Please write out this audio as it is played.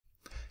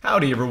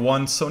Howdy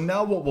everyone. So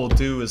now what we'll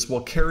do is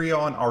we'll carry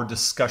on our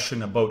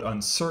discussion about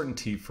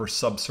uncertainty for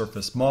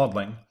subsurface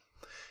modeling,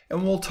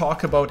 and we'll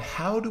talk about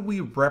how do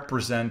we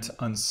represent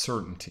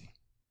uncertainty.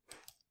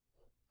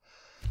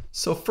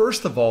 So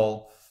first of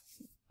all,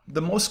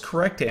 the most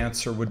correct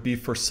answer would be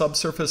for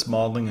subsurface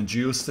modeling and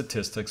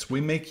geostatistics,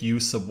 we make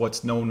use of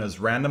what's known as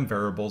random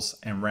variables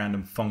and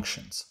random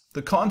functions.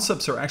 The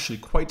concepts are actually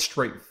quite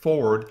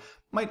straightforward.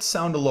 Might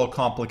sound a little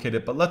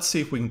complicated, but let's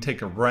see if we can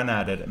take a run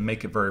at it and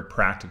make it very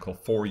practical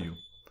for you.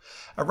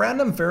 A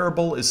random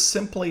variable is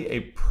simply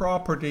a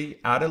property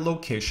at a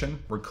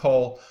location.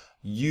 Recall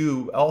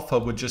U alpha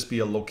would just be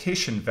a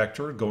location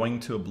vector going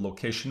to a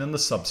location in the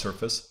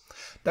subsurface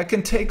that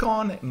can take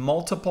on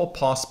multiple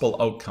possible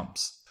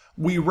outcomes.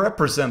 We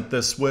represent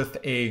this with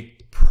a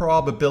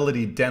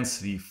probability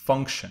density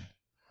function.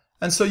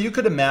 And so you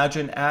could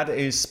imagine at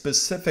a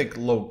specific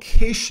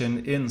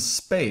location in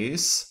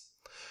space,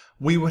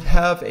 we would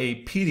have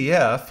a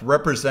PDF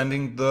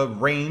representing the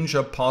range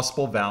of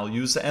possible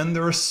values and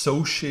their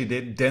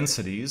associated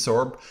densities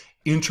or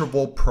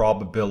interval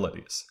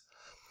probabilities.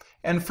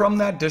 And from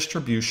that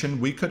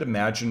distribution, we could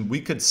imagine we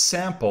could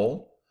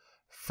sample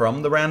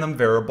from the random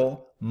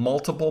variable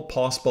multiple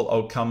possible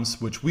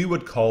outcomes, which we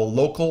would call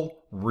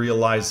local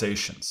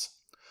realizations.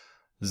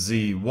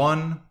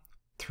 Z1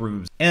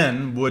 through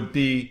N would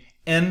be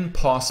N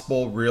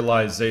possible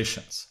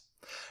realizations.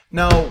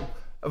 Now,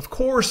 of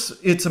course,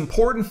 it's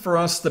important for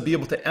us to be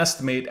able to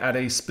estimate at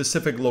a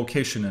specific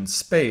location in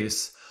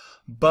space,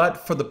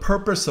 but for the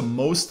purpose of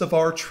most of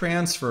our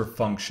transfer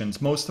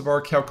functions, most of our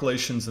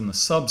calculations in the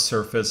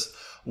subsurface,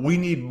 we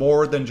need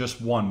more than just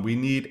one. We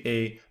need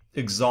an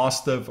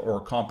exhaustive or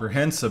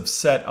comprehensive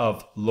set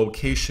of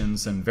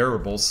locations and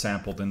variables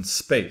sampled in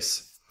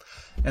space.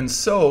 And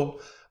so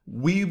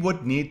we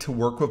would need to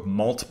work with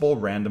multiple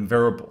random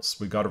variables.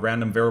 We got a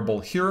random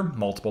variable here,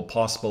 multiple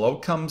possible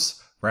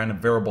outcomes.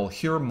 Random variable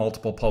here,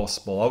 multiple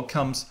possible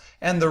outcomes,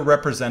 and they're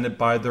represented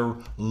by their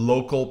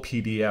local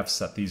PDFs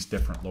at these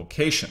different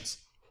locations.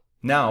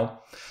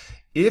 Now,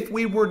 if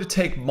we were to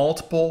take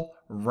multiple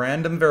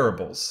random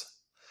variables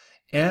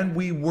and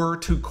we were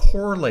to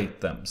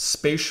correlate them,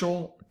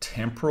 spatial,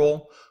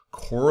 temporal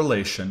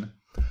correlation,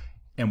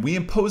 and we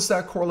impose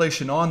that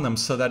correlation on them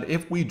so that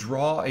if we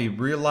draw a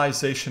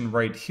realization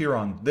right here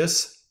on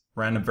this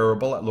random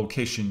variable at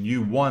location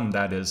U1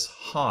 that is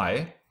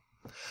high,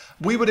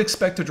 we would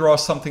expect to draw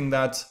something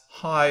that's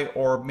high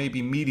or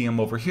maybe medium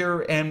over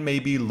here and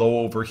maybe low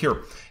over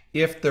here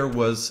if there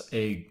was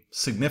a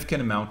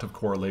significant amount of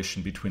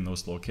correlation between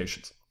those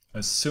locations.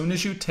 As soon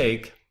as you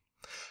take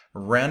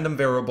random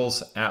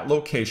variables at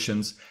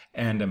locations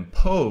and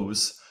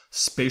impose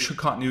spatial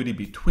continuity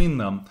between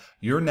them,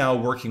 you're now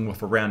working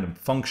with a random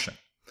function.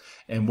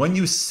 And when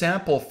you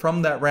sample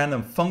from that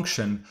random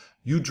function,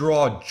 you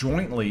draw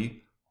jointly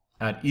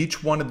at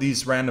each one of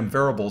these random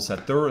variables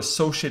at their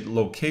associated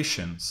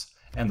locations,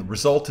 and the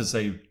result is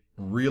a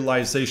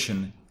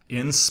realization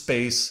in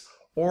space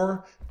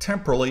or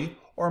temporally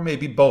or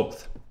maybe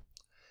both.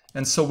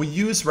 And so we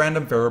use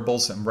random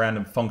variables and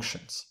random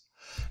functions.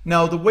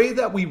 Now, the way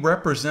that we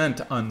represent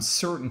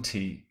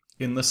uncertainty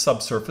in the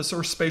subsurface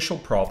or spatial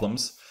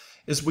problems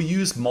is we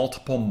use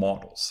multiple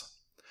models.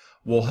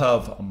 We'll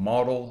have a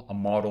model, a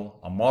model,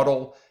 a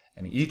model,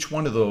 and each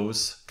one of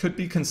those could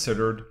be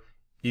considered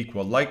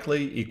equal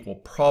likely, equal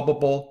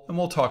probable, and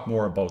we'll talk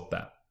more about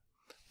that.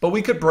 But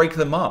we could break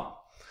them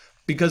up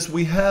because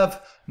we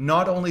have,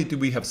 not only do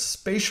we have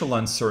spatial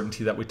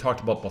uncertainty that we talked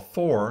about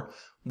before,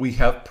 we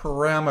have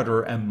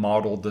parameter and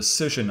model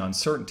decision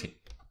uncertainty.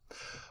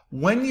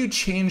 When you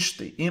change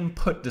the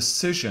input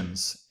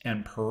decisions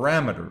and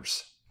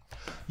parameters,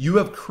 you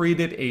have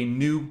created a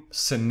new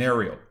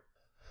scenario.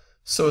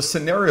 So a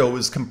scenario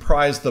is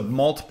comprised of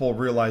multiple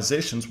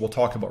realizations, we'll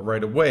talk about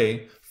right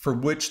away, for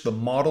which the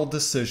model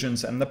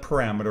decisions and the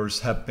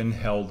parameters have been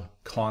held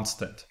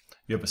constant.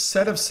 You have a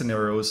set of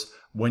scenarios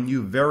when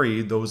you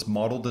vary those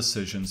model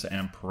decisions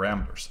and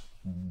parameters.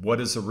 What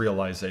is a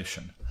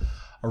realization?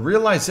 A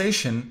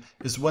realization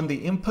is when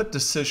the input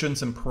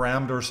decisions and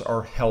parameters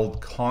are held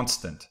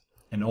constant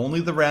and only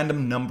the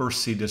random number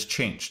seed is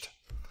changed.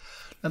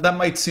 Now that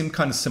might seem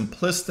kind of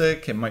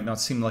simplistic, it might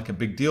not seem like a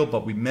big deal,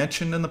 but we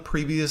mentioned in the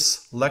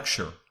previous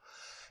lecture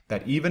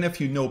that even if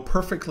you know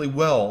perfectly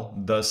well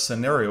the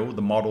scenario,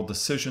 the model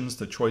decisions,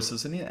 the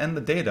choices, and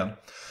the data,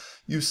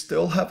 you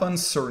still have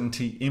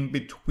uncertainty in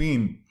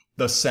between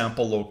the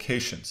sample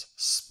locations,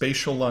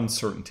 spatial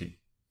uncertainty.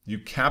 You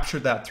capture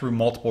that through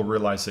multiple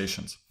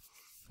realizations.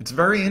 It's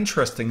very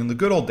interesting. In the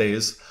good old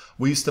days,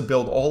 we used to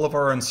build all of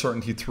our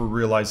uncertainty through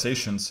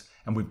realizations,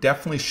 and we've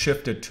definitely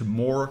shifted to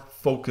more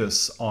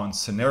focus on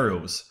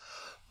scenarios.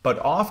 But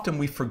often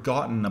we've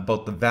forgotten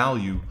about the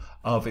value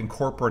of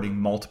incorporating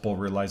multiple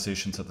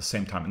realizations at the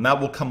same time. And that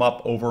will come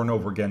up over and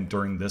over again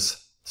during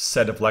this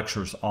set of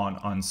lectures on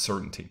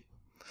uncertainty.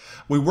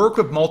 We work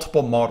with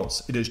multiple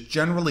models. It is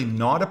generally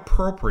not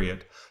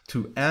appropriate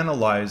to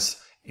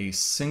analyze a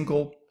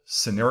single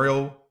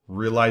scenario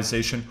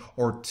realization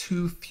or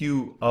too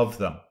few of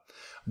them.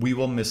 we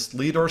will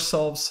mislead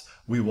ourselves.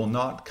 We will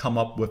not come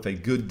up with a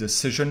good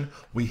decision.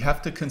 We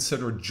have to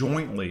consider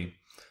jointly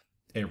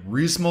a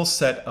reasonable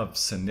set of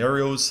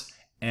scenarios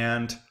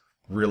and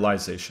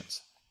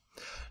realizations.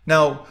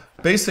 Now,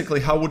 basically,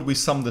 how would we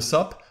sum this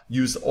up?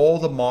 Use all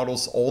the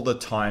models all the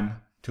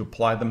time to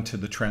apply them to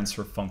the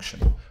transfer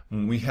function.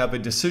 When we have a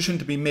decision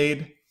to be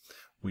made,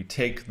 we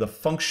take the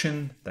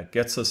function that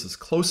gets us as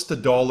close to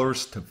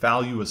dollars to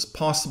value as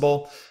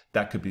possible.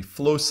 That could be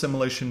flow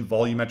simulation,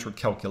 volumetric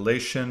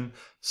calculation,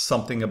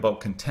 something about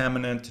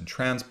contaminant and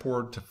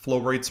transport to flow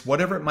rates,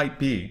 whatever it might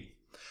be.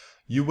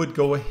 You would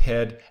go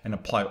ahead and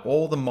apply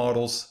all the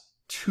models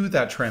to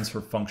that transfer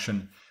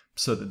function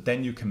so that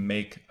then you can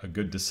make a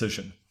good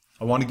decision.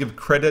 I want to give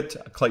credit.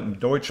 Clayton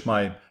Deutsch,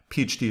 my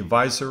PhD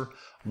advisor,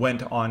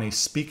 went on a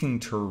speaking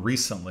tour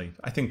recently,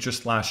 I think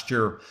just last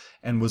year,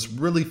 and was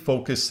really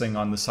focusing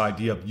on this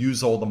idea of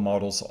use all the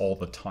models all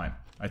the time.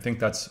 I think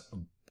that's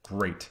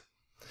great.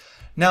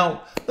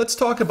 Now, let's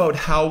talk about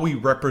how we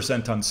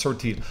represent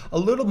uncertainty a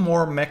little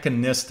more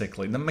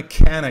mechanistically, the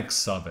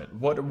mechanics of it.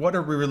 What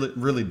are we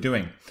really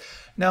doing?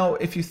 Now,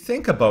 if you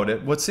think about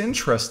it, what's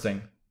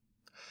interesting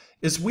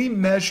is we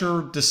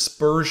measure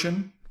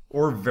dispersion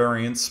or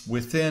variance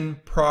within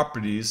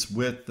properties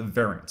with the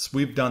variance.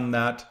 We've done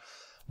that.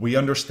 We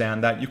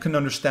understand that. You can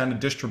understand a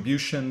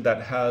distribution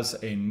that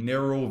has a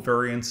narrow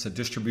variance, a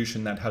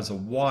distribution that has a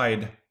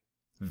wide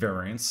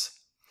variance.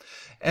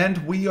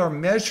 And we are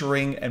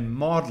measuring and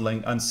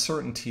modeling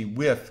uncertainty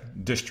with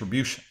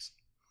distributions.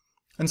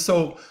 And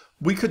so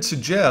we could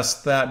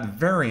suggest that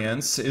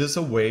variance is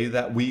a way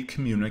that we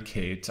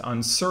communicate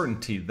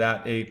uncertainty,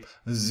 that a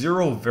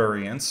zero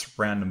variance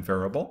random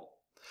variable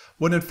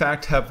would in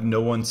fact have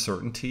no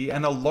uncertainty,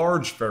 and a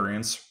large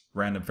variance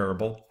random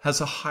variable has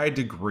a high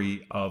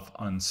degree of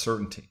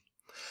uncertainty.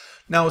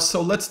 Now,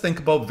 so let's think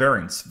about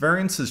variance.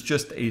 Variance is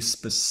just a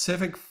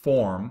specific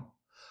form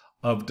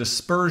of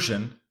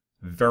dispersion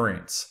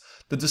variance.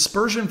 The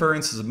dispersion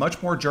variance is a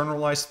much more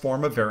generalized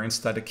form of variance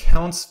that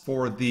accounts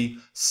for the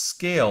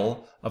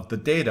scale of the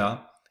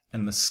data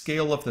and the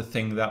scale of the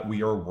thing that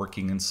we are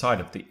working inside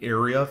of, the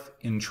area of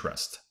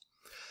interest.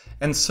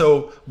 And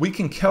so we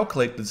can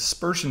calculate the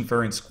dispersion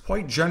variance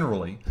quite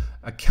generally,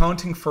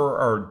 accounting for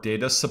our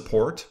data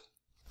support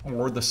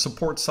or the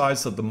support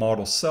size of the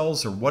model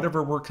cells or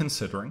whatever we're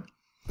considering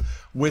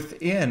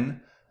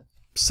within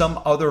some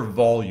other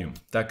volume.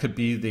 That could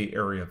be the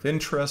area of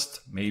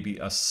interest, maybe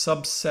a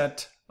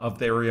subset of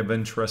the area of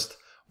interest.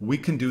 We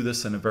can do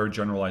this in a very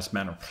generalized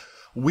manner.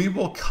 We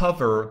will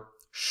cover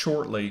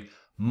shortly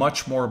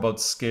much more about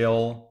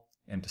scale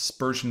and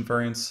dispersion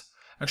variance.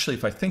 Actually,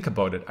 if I think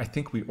about it, I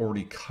think we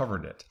already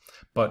covered it,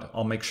 but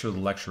I'll make sure the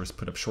lecture is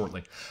put up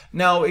shortly.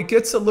 Now, it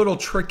gets a little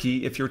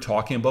tricky if you're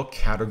talking about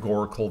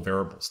categorical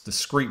variables,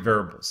 discrete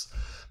variables,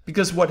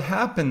 because what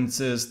happens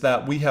is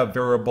that we have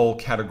variable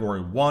category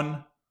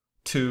 1,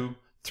 2,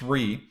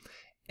 3,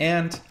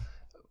 and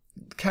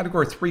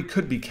category 3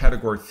 could be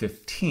category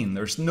 15.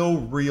 There's no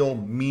real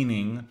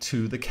meaning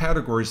to the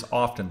categories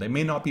often. They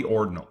may not be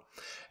ordinal.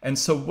 And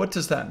so what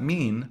does that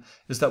mean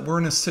is that we're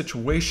in a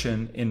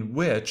situation in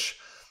which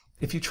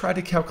if you try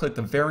to calculate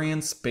the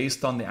variance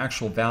based on the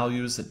actual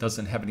values, it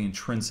doesn't have any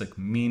intrinsic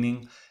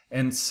meaning,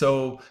 and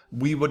so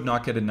we would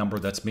not get a number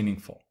that's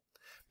meaningful.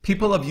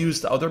 People have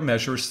used other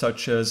measures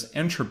such as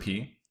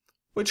entropy,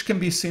 which can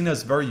be seen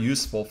as very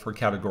useful for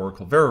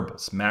categorical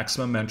variables.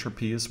 Maximum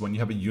entropy is when you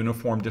have a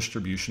uniform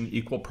distribution,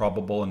 equal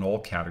probable in all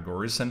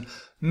categories, and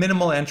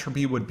minimal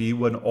entropy would be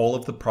when all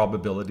of the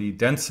probability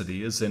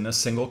density is in a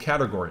single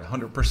category,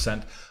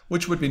 100%,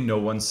 which would be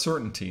no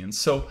uncertainty. And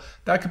so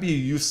that could be a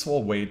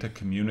useful way to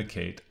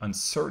communicate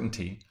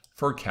uncertainty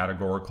for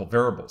categorical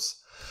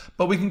variables.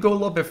 But we can go a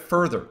little bit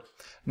further.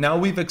 Now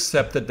we've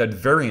accepted that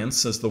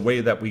variance is the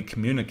way that we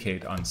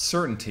communicate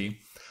uncertainty.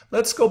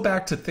 Let's go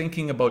back to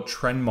thinking about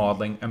trend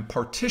modeling and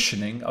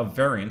partitioning of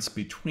variance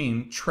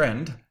between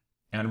trend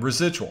and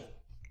residual.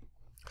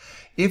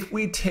 If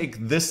we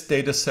take this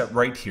data set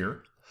right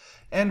here,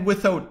 and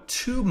without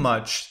too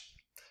much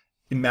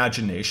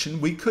imagination,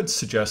 we could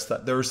suggest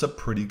that there's a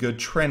pretty good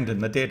trend in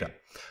the data.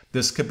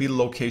 This could be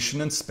location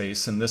in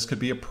space, and this could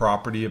be a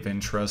property of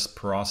interest,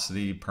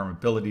 porosity,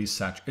 permeability,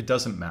 saturation. It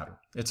doesn't matter.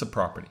 It's a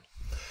property.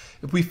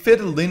 If we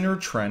fit a linear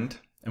trend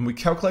and we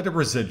calculate a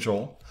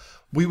residual,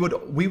 we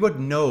would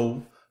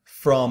know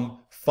from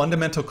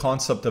fundamental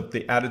concept of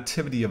the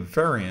additivity of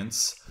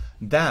variance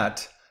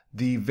that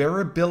the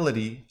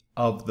variability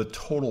of the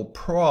total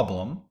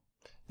problem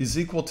is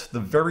equal to the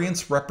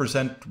variance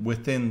represented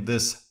within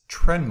this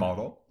trend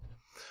model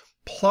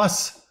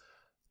plus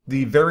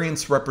the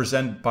variance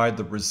represented by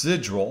the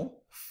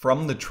residual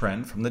from the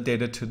trend, from the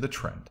data to the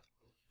trend,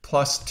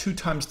 plus 2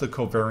 times the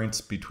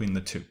covariance between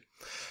the two.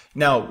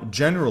 Now,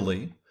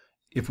 generally,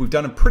 if we've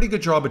done a pretty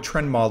good job of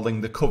trend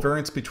modeling, the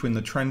covariance between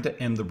the trend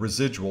and the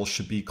residual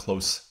should be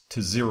close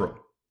to 0.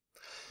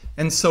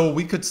 And so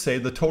we could say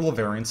the total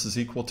variance is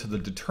equal to the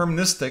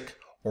deterministic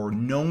or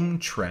known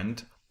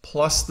trend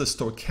plus the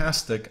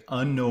stochastic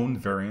unknown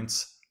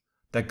variance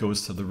that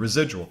goes to the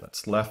residual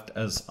that's left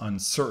as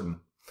uncertain.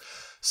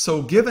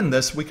 So given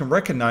this, we can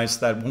recognize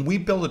that when we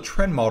build a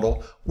trend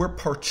model, we're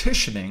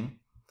partitioning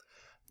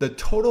the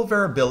total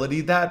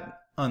variability, that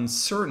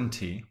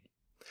uncertainty,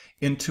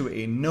 into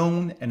a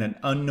known and an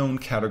unknown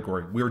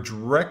category. We're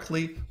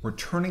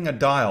turning a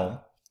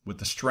dial with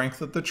the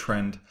strength of the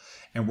trend,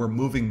 and we're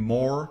moving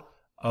more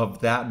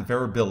of that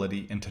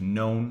variability into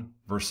known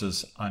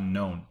versus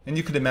unknown. And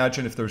you could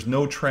imagine if there's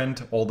no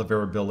trend, all the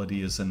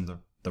variability is in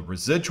the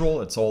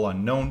residual, it's all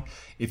unknown.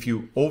 If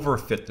you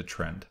overfit the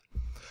trend,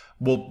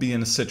 we'll be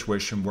in a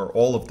situation where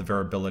all of the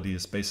variability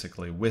is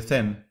basically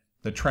within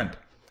the trend.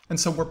 And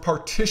so we're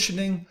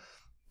partitioning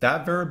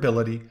that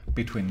variability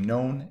between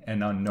known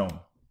and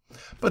unknown.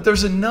 But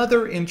there's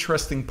another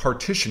interesting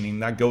partitioning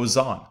that goes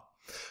on.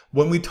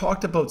 When we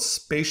talked about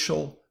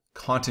spatial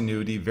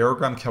continuity,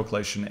 variogram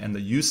calculation, and the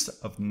use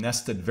of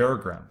nested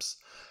variograms,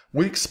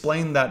 we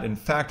explained that in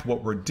fact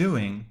what we're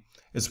doing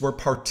is we're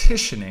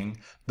partitioning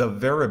the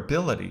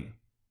variability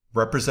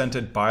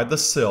represented by the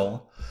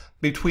sill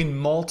between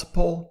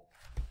multiple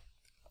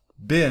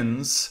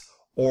bins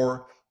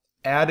or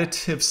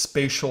additive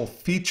spatial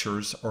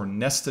features or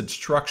nested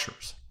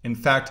structures. In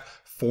fact,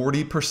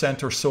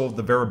 40% or so of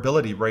the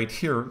variability right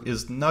here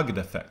is nugget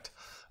effect.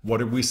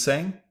 What are we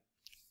saying?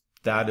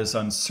 That is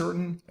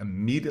uncertain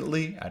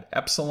immediately at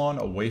epsilon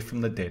away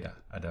from the data.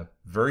 At a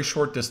very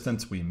short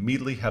distance, we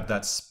immediately have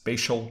that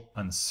spatial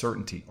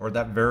uncertainty, or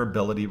that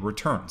variability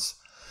returns.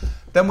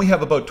 Then we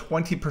have about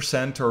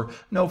 20% or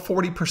no,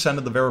 40%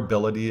 of the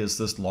variability is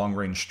this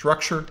long-range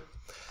structure,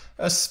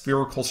 a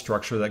spherical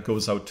structure that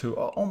goes out to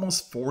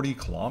almost 40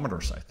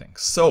 kilometers, I think.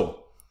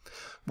 So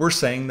we're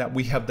saying that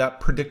we have that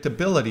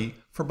predictability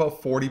for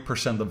about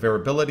 40% of the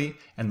variability,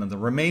 and then the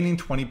remaining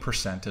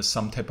 20% is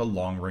some type of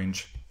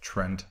long-range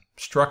trend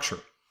structure.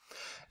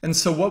 And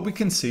so what we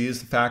can see is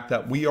the fact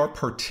that we are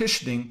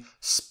partitioning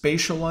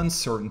spatial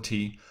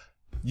uncertainty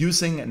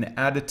using an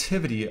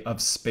additivity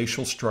of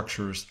spatial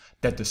structures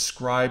that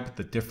describe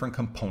the different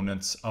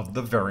components of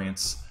the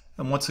variance.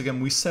 And once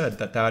again, we said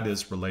that that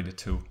is related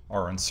to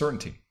our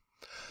uncertainty.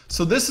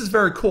 So this is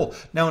very cool.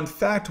 Now, in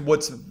fact,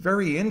 what's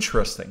very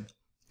interesting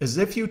is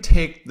if you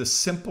take the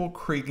simple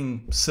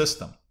Kriging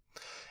system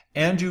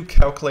and you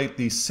calculate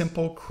the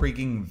simple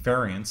Kriging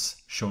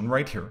variance shown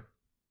right here,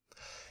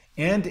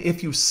 and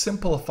if you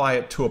simplify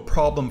it to a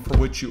problem for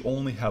which you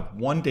only have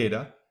one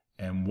data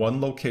and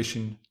one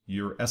location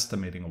you're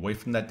estimating away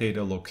from that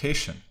data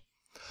location,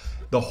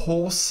 the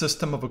whole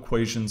system of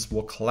equations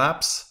will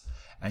collapse,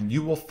 and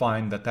you will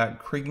find that that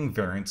Kriging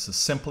variance is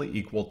simply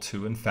equal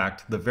to, in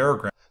fact, the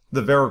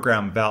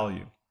variogram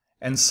value.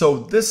 And so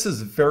this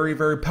is very,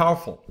 very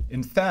powerful.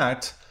 In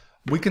fact,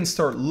 we can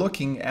start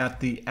looking at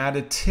the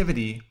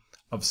additivity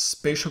of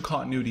spatial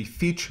continuity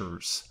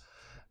features,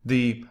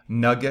 the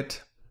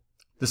nugget,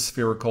 the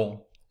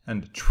spherical,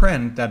 and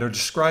trend that are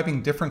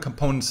describing different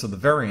components of the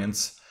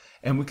variance.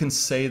 And we can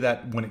say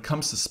that when it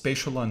comes to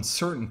spatial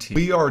uncertainty,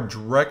 we are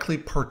directly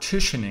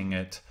partitioning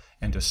it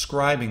and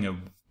describing it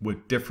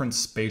with different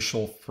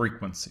spatial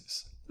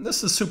frequencies. And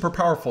this is super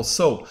powerful.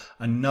 So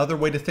another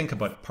way to think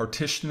about it,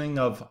 partitioning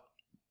of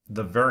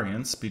the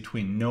variance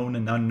between known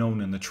and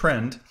unknown in the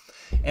trend,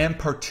 and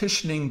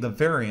partitioning the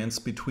variance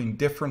between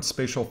different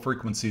spatial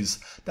frequencies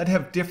that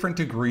have different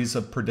degrees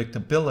of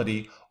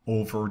predictability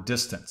over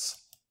distance.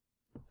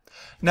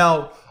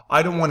 Now,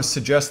 I don't want to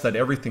suggest that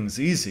everything's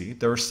easy.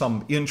 There are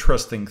some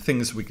interesting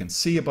things we can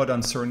see about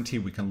uncertainty.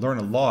 We can learn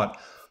a lot,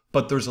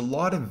 but there's a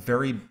lot of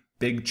very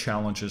big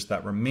challenges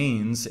that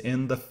remains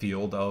in the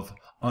field of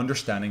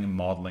understanding and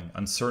modeling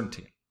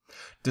uncertainty.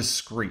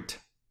 Discrete.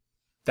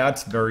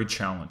 That's very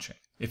challenging.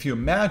 If you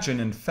imagine,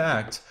 in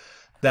fact,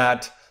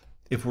 that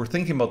if we're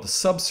thinking about the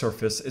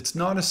subsurface, it's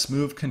not a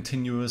smooth,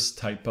 continuous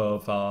type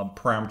of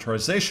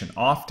parameterization.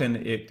 Often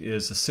it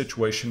is a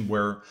situation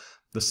where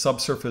the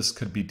subsurface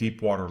could be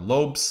deep water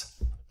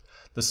lobes,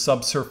 the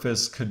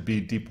subsurface could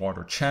be deep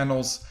water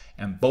channels,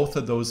 and both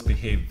of those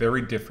behave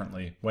very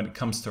differently when it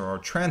comes to our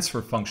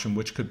transfer function,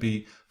 which could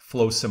be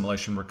flow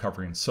simulation,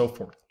 recovery, and so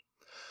forth.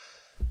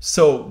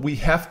 So we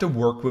have to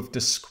work with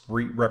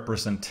discrete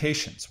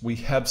representations. We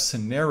have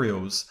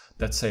scenarios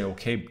that say,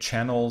 okay,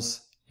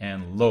 channels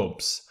and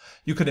lobes.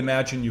 You could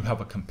imagine you have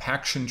a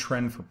compaction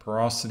trend for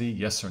porosity,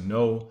 yes or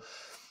no.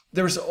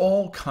 There's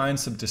all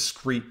kinds of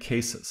discrete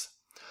cases.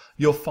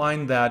 You'll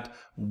find that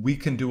we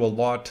can do a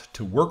lot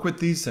to work with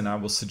these, and I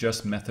will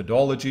suggest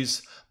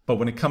methodologies, but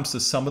when it comes to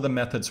some of the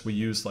methods we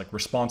use, like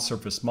response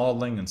surface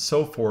modeling and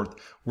so forth,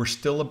 we're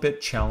still a bit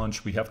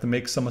challenged. We have to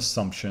make some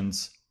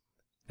assumptions,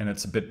 and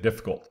it's a bit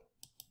difficult.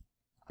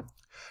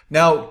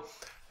 Now,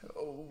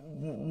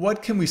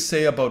 what can we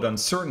say about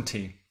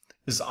uncertainty?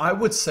 Is I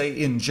would say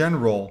in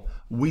general,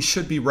 we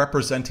should be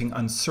representing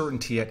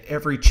uncertainty at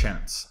every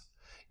chance.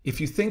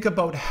 If you think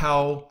about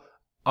how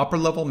upper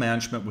level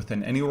management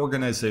within any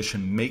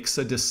organization makes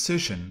a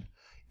decision,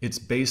 it's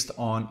based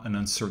on an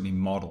uncertainty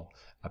model,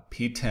 a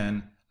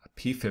P10, a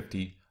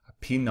P50,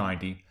 a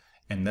P90,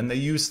 and then they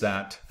use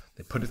that,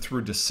 they put it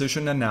through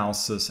decision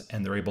analysis,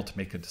 and they're able to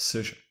make a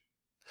decision.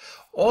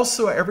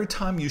 Also, every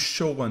time you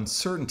show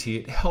uncertainty,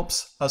 it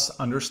helps us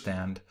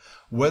understand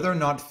whether or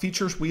not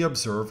features we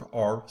observe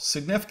are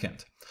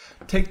significant.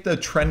 Take the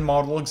trend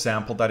model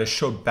example that I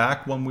showed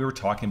back when we were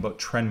talking about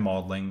trend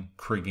modeling,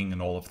 kriging,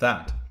 and all of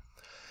that.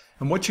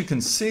 And what you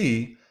can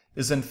see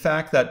is in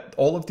fact that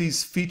all of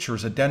these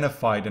features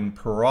identified in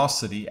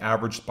porosity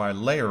averaged by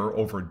layer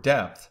over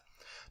depth,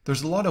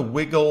 there's a lot of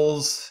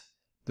wiggles,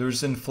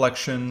 there's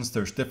inflections,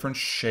 there's different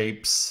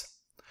shapes,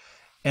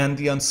 and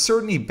the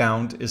uncertainty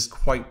bound is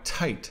quite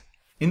tight,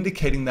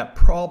 indicating that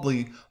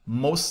probably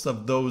most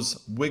of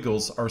those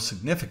wiggles are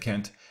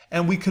significant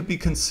and we could be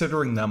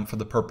considering them for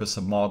the purpose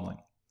of modeling.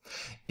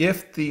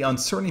 If the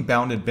uncertainty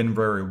bound had been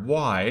very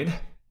wide,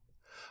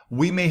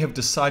 we may have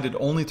decided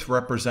only to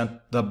represent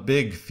the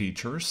big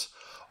features,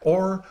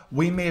 or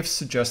we may have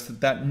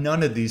suggested that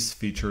none of these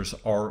features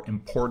are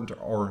important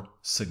or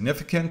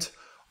significant,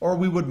 or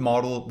we would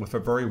model with a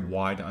very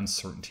wide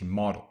uncertainty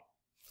model.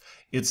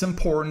 It's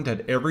important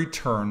at every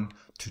turn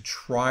to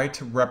try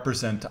to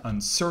represent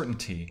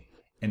uncertainty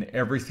in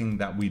everything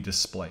that we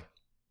display.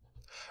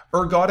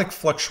 Ergodic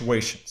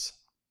fluctuations.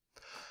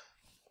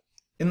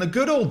 In the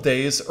good old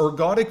days,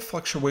 ergodic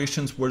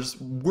fluctuations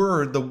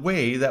were the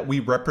way that we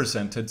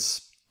represented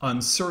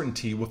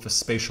uncertainty with a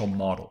spatial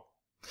model.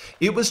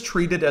 It was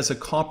treated as a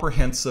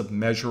comprehensive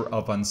measure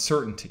of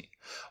uncertainty.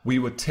 We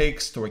would take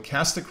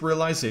stochastic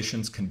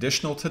realizations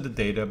conditional to the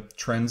data,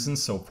 trends and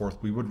so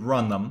forth, we would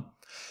run them,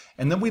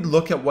 and then we'd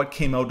look at what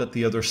came out at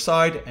the other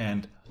side,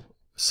 and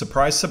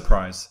surprise,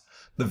 surprise,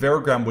 the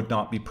variogram would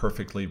not be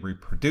perfectly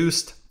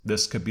reproduced.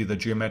 This could be the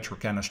geometric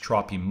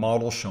anisotropy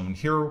model shown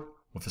here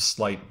with a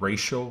slight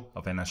ratio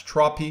of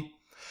anisotropy,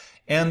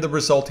 and the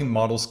resulting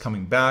models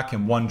coming back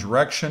in one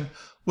direction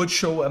would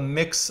show a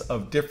mix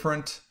of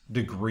different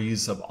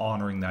degrees of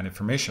honoring that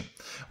information.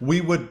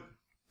 We would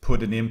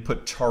put an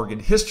input target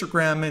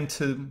histogram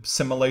into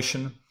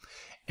simulation,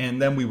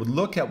 and then we would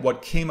look at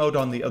what came out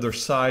on the other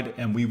side,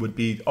 and we would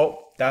be,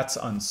 oh, that's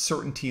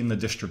uncertainty in the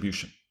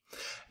distribution.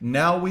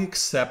 Now we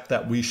accept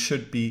that we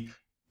should be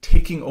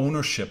taking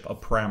ownership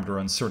of parameter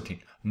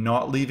uncertainty,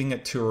 not leaving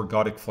it to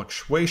ergodic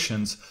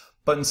fluctuations,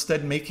 but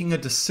instead making a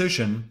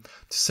decision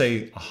to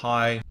say a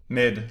high,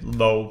 mid,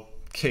 low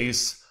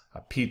case,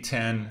 a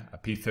P10, a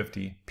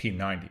P50,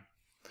 P90.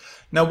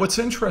 Now what's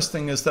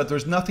interesting is that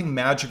there's nothing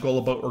magical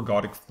about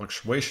ergodic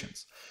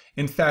fluctuations.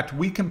 In fact,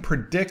 we can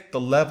predict the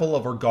level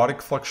of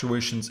ergodic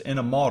fluctuations in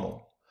a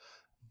model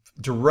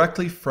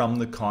directly from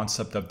the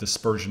concept of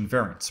dispersion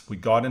variance. We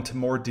got into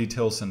more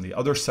details in the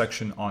other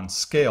section on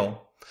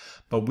scale,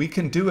 but we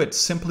can do it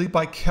simply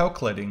by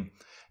calculating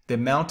the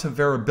amount of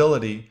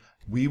variability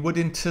we would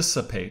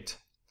anticipate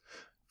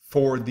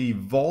for the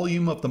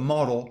volume of the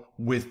model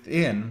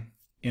within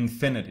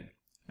infinity.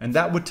 And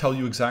that would tell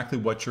you exactly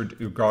what your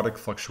ergodic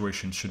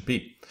fluctuation should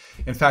be.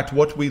 In fact,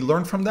 what we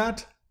learn from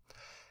that,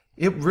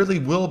 it really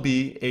will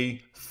be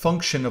a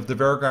function of the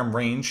variogram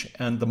range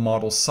and the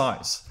model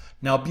size.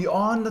 Now,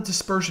 beyond the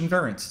dispersion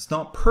variance, it's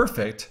not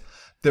perfect.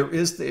 There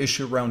is the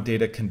issue around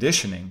data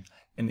conditioning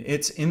and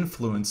its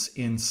influence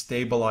in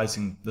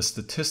stabilizing the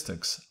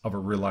statistics of a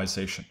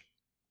realization.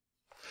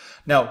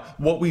 Now,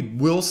 what we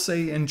will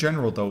say in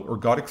general, though,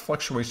 ergodic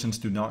fluctuations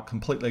do not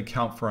completely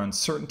account for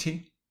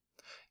uncertainty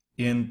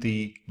in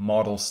the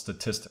model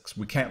statistics.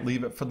 We can't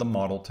leave it for the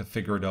model to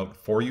figure it out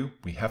for you.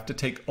 We have to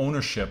take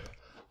ownership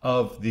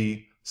of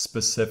the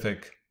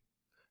specific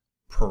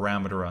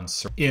parameter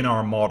uncertainty in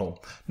our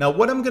model. Now,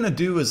 what I'm going to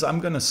do is I'm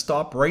going to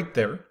stop right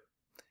there,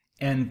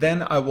 and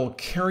then I will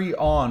carry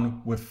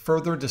on with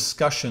further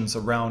discussions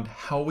around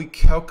how we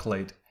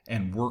calculate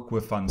and work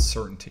with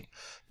uncertainty.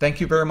 Thank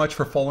you very much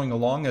for following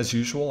along. As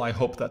usual, I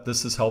hope that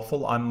this is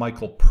helpful. I'm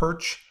Michael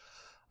Perch,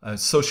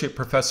 Associate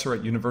Professor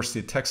at University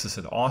of Texas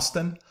at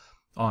Austin,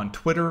 on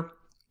Twitter,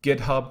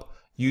 GitHub,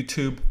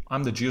 YouTube.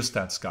 I'm the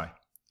Geostats guy.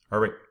 All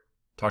right,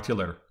 talk to you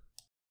later.